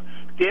quickly.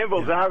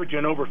 Danville's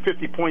averaging over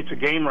 50 points a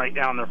game right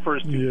now in their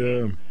first 2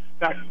 games. In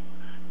fact,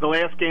 the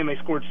last game they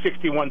scored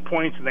 61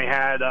 points, and they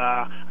had,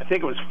 I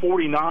think it was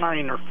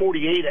 49 or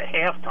 48 at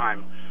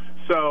halftime.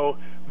 So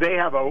they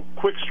have a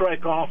quick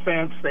strike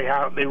offense. They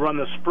run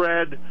the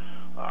spread.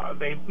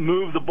 They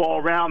move the ball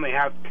around. They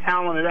have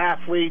talented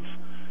athletes,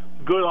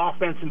 good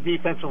offense and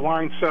defensive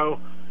line. So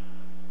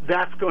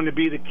that's going to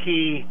be the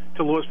key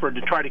to Lewisburg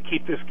to try to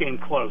keep this game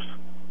close.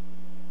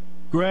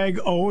 Greg,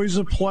 always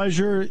a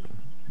pleasure.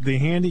 The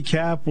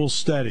handicap will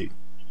steady.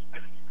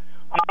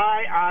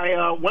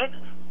 I went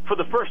for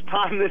the first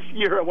time this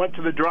year. I went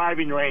to the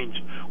driving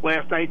range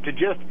last night to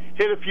just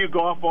hit a few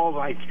golf balls,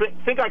 and I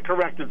think I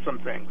corrected some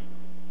things.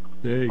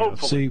 There you go.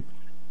 See,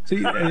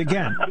 and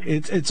again,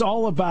 it's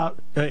all about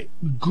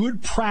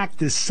good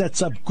practice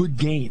sets up good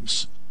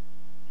games.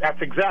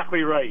 That's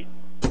exactly right.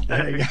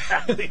 That's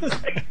exactly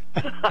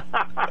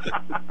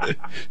right.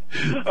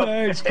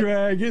 Thanks,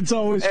 Greg. It's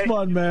always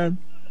fun, man.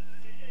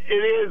 It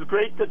is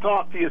great to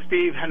talk to you,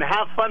 Steve, and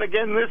have fun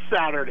again this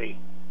Saturday.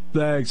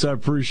 Thanks. I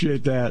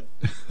appreciate that.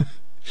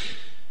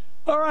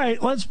 All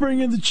right, let's bring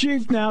in the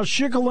Chief now.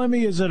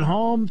 Shikellamy is at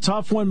home.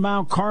 Tough one,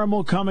 Mount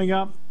Carmel coming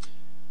up.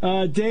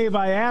 Dave,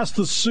 I asked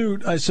the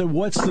suit, I said,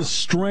 what's the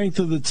strength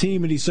of the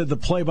team? And he said the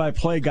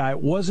play-by-play guy.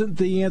 Wasn't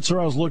the answer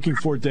I was looking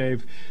for,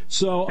 Dave.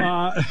 So,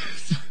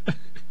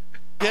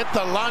 get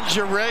the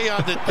lingerie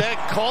on the deck.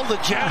 Call the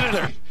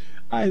janitor.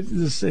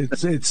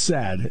 It's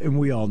sad, and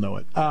we all know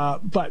it.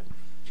 But,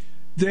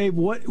 Dave,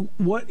 what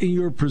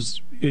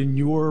in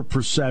your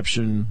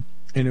perception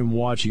and in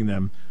watching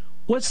them,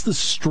 what's the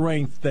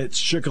strength that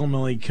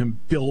Shikellamy can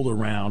build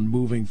around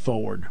moving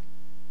forward?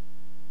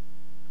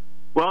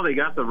 Well, they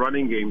got the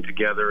running game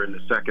together in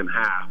the second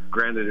half.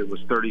 Granted, it was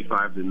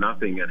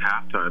 35-0 at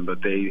halftime,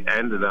 but they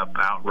ended up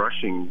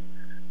out-rushing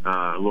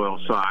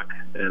Loyal-Sock.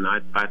 And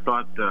I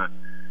thought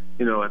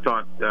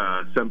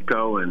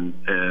Semko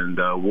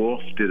and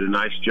Wolf did a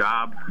nice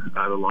job.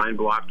 The line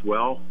blocked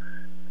well.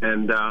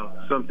 And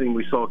something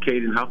we saw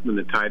Caden Huffman,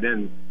 the tight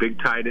end, big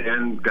tight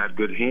end, got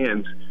good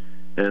hands.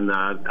 And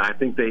I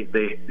think they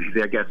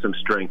got some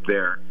strength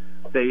there.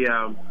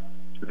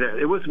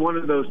 It was one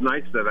of those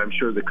nights that I'm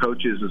sure the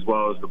coaches as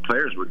well as the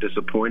players were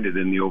disappointed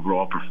in the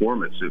overall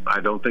performance. I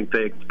don't think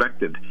they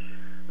expected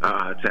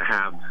to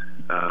have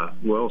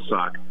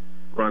Loyal-Sock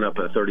run up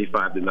a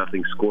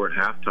 35-0 score at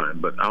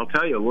halftime. But I'll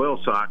tell you,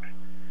 Loyal-Sock,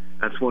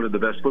 that's one of the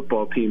best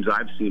football teams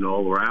I've seen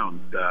all around.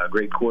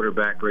 Great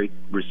quarterback, great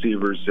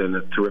receivers, and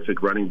a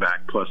terrific running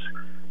back. Plus,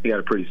 they got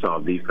a pretty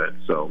solid defense.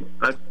 So,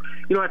 I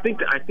think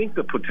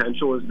the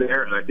potential is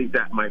there, and I think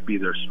that might be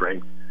their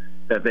strength.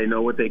 That they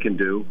know what they can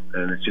do,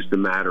 and it's just a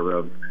matter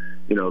of,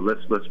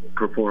 let's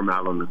perform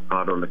out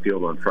on the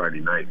field on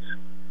Friday nights.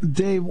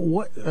 Dave,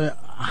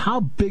 how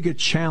big a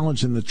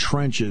challenge in the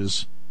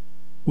trenches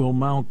will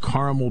Mount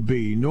Carmel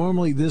be?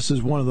 Normally, this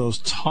is one of those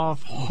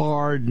tough,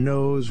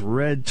 hard-nosed,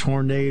 red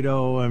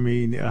tornado. I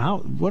mean,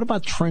 what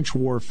about trench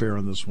warfare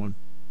on this one?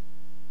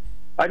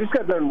 I just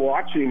got done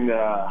watching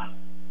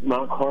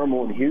Mount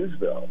Carmel and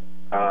Hughesville,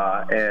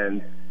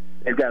 and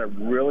they've got a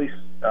really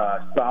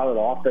solid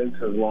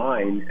offensive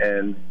line,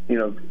 and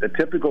a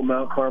typical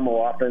Mount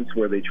Carmel offense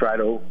where they try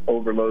to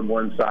overload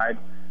one side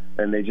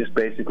and they just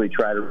basically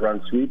try to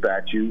run sweep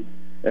at you,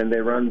 and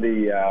they run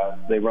the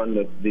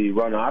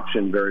run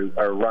option very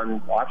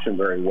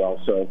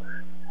well. So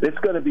it's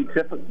going to be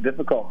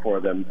difficult for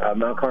them.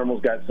 Mount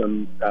Carmel's got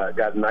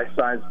got nice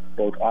size,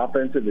 both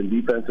offensive and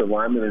defensive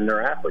linemen, and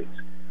their athletes.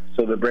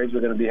 So the Braves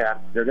are going to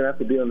have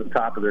to be on the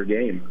top of their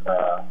game.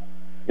 A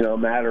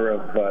matter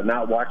of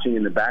not watching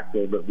in the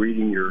backfield, but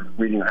reading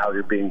how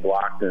you're being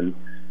blocked. And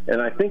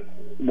I think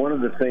one of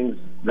the things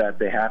that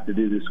they have to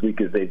do this week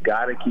is they've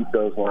got to keep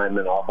those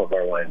linemen off of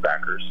our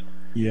linebackers.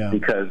 Yeah.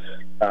 Because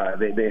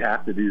they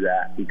have to do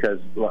that, because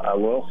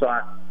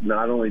Loyal-Sock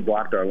not only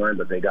blocked our line,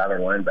 but they got our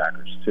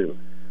linebackers too.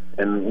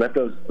 And let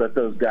those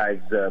guys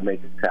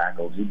make the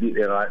tackles.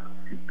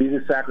 Be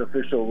the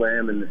sacrificial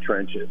lamb in the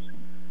trenches.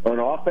 On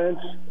offense,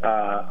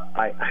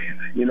 I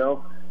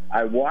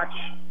watch.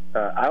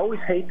 I always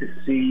hate to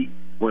see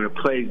when a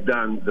play's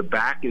done, the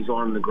back is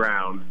on the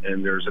ground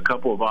and there's a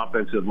couple of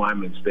offensive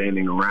linemen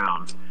standing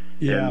around.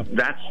 Yeah, and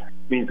that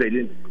means they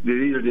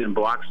either didn't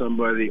block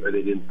somebody or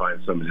they didn't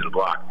find somebody to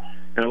block.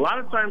 And a lot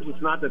of times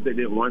it's not that they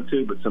didn't want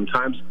to, but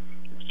sometimes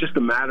it's just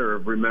a matter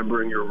of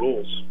remembering your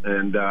rules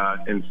and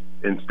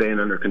staying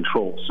under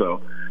control.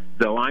 So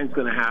the line's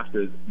going to have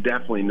to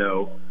definitely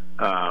know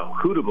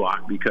who to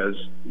block, because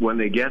when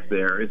they get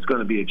there, it's going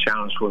to be a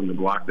challenge for them to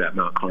block that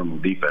Mount Carmel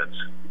defense.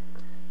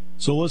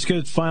 So let's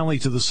get finally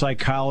to the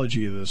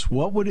psychology of this.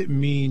 What would it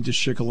mean to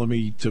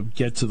Shikellamy to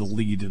get to the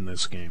lead in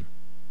this game?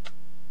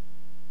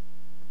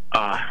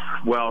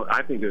 Well,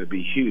 I think it would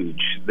be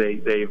huge.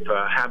 They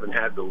haven't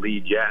had the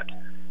lead yet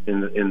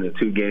in the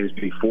two games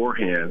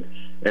beforehand,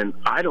 and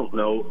I don't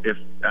know if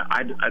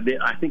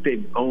I think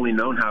they've only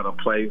known how to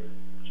play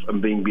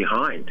from being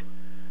behind,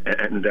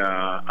 and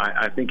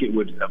I think it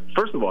would.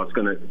 First of all, it's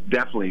going to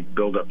definitely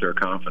build up their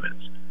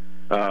confidence.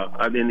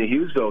 In the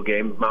Hughesville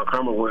game, Mount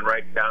Carmel went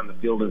right down the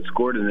field and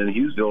scored, and then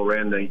Hughesville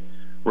ran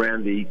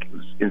the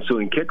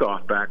ensuing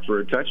kickoff back for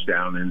a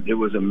touchdown, and it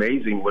was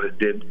amazing what it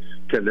did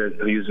to the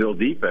Hughesville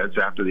defense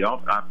after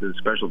the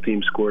special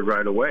team scored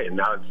right away. And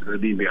now it's going to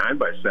be behind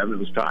by 7. It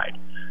was tied,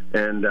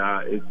 and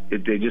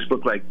they just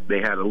looked like they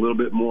had a little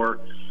bit more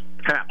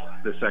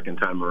Hap the second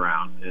time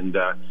around. And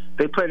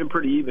they played them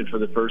pretty even for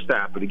the first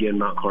half, but again,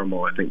 Mount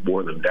Carmel, I think,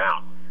 wore them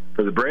down.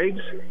 For the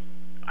Braves,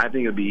 I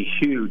think it would be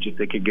huge if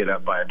they could get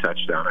up by a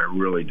touchdown. I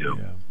really do.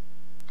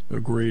 Yeah.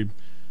 Agreed.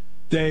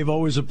 Dave,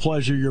 always a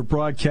pleasure. Your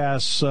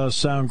broadcasts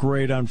sound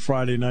great on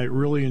Friday night.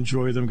 Really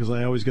enjoy them because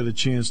I always get a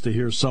chance to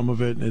hear some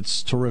of it.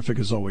 It's terrific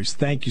as always.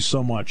 Thank you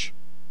so much.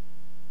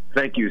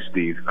 Thank you,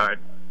 Steve. All right.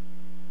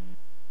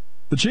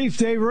 The Chief,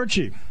 Dave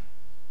Ritchie.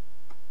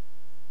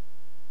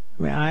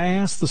 I mean, I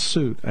asked the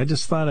suit. I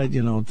just thought I'd,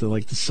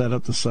 to set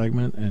up the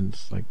segment. And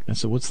I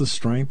said, what's the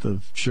strength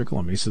of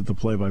Schicklum? He said, the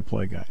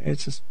play-by-play guy.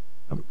 It's just,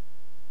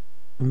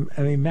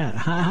 Matt,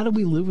 how do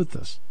we live with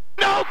this?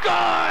 No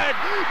good!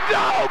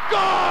 No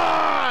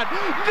good!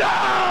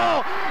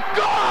 No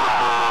good!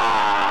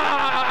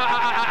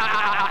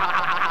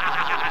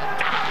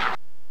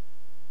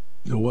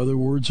 No other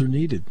words are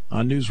needed.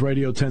 On News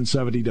Radio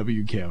 1070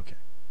 WKOK.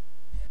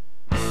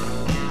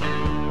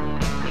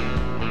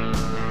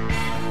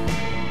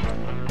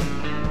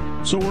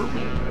 So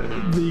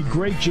the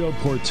great Joe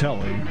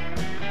Cortelli,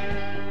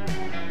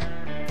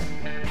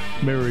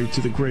 married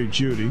to the great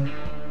Judy,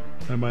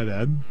 I might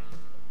add,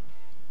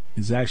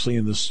 is actually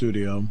in the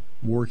studio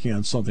working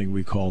on something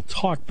we call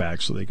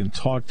talkback, so they can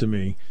talk to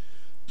me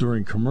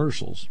during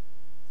commercials.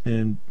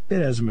 And it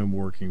hasn't been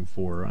working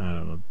for, I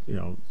don't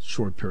know, a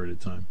short period of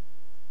time.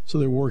 So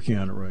they're working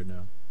on it right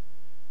now.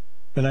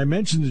 And I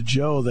mentioned to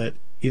Joe that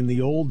in the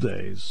old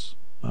days,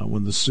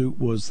 when the suit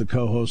was the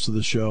co-host of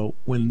the show,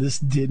 when this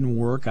didn't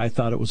work, I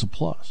thought it was a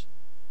plus.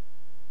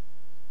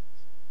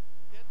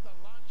 Get the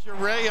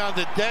lingerie on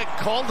the deck.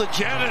 Call the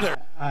janitor.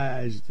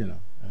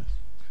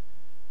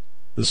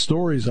 The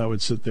stories I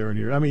would sit there and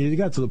hear. I mean, it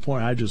got to the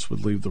point I just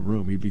would leave the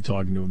room. He'd be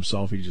talking to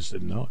himself. He just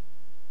didn't know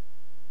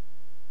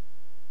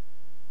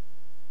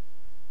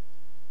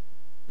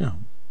it.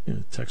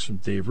 Text from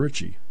Dave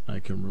Ritchie. I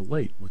can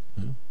relate with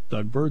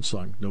Doug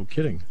Birdsong. No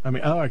kidding. I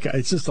mean,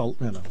 it's just a,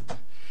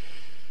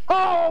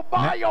 Oh,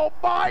 my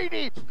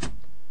almighty!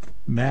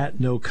 Matt,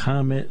 no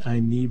comment. I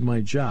need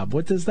my job.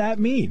 What does that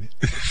mean?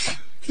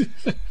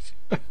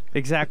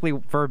 Exactly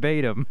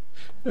verbatim.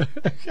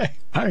 Okay.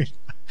 All right.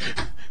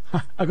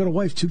 I got a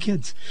wife, 2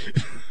 kids.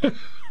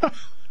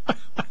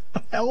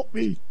 Help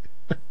me.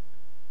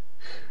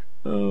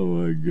 Oh,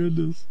 my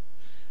goodness.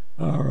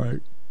 All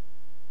right.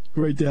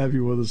 Great to have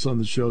you with us on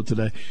the show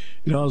today.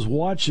 I was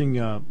watching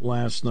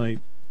last night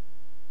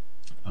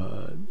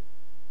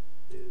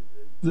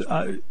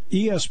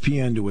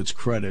ESPN, to its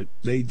credit,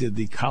 they did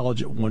the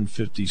College at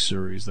 150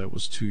 series. That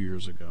was 2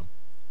 years ago.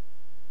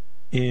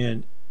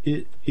 And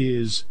it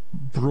is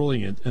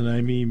brilliant, and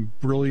I mean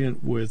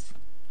brilliant with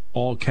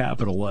all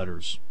capital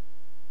letters.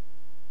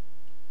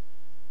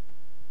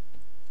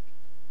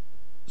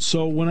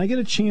 So when I get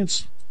a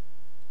chance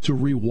to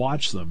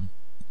rewatch them,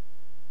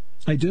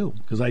 I do,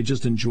 because I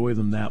just enjoy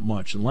them that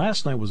much. And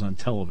last night was on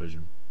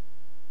television.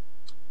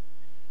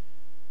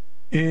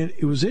 And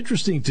it was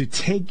interesting to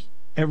take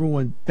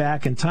everyone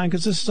back in time,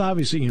 because this is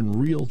obviously in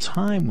real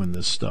time when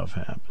this stuff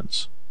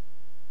happens.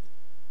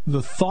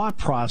 The thought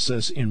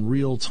process in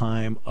real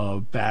time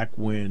of back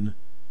when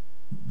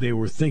they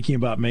were thinking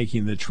about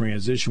making the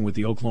transition with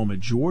the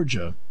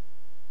Oklahoma-Georgia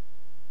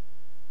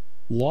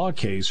law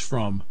case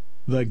from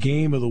the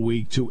game of the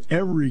week to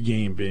every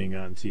game being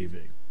on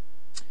TV.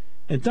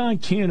 And Don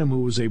Canham,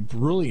 who was a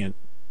brilliant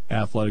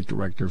athletic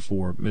director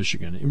for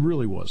Michigan, it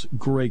really was a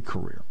great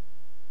career,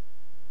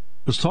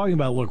 was talking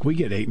about, look, we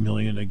get $8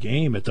 million a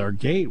game at our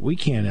gate. We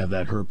can't have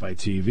that hurt by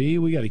TV.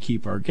 We got to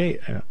keep our gate.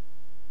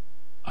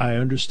 I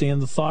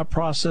understand the thought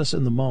process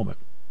in the moment.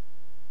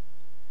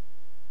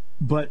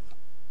 But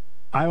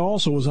I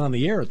also was on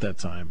the air at that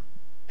time,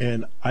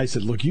 and I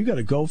said, look, you got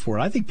to go for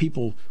it. I think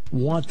people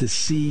want to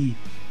see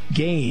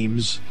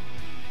games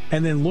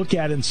and then look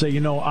at it and say,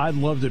 I'd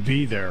love to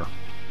be there.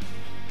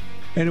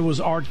 And it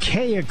was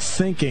archaic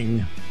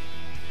thinking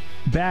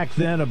back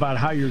then about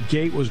how your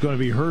gate was going to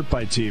be hurt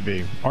by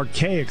TV.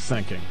 Archaic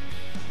thinking.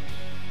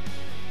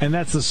 And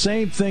that's the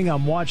same thing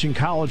I'm watching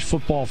college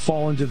football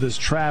fall into this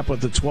trap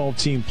with the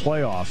 12-team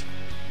playoff.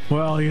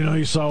 Well,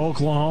 you saw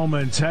Oklahoma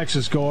and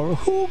Texas go over.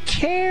 Who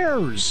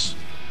cares?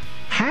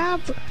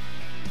 Have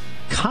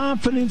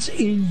confidence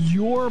in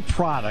your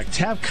product.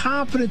 Have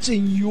confidence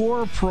in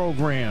your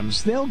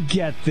programs. They'll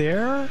get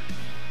there.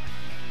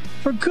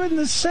 For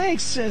goodness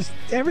sakes,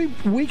 every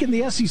week in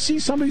the SEC,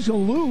 somebody's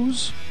going to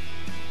lose.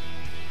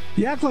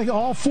 You act like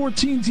all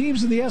 14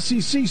 teams in the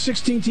SEC,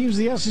 16 teams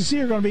in the SEC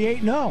are going to be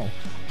 8-0.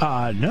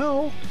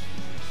 No.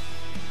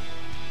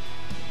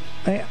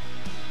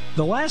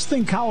 The last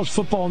thing college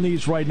football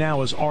needs right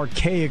now is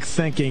archaic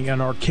thinking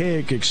and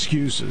archaic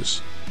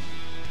excuses.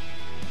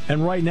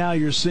 And right now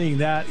you're seeing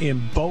that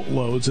in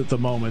boatloads at the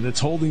moment. It's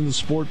holding the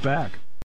sport back.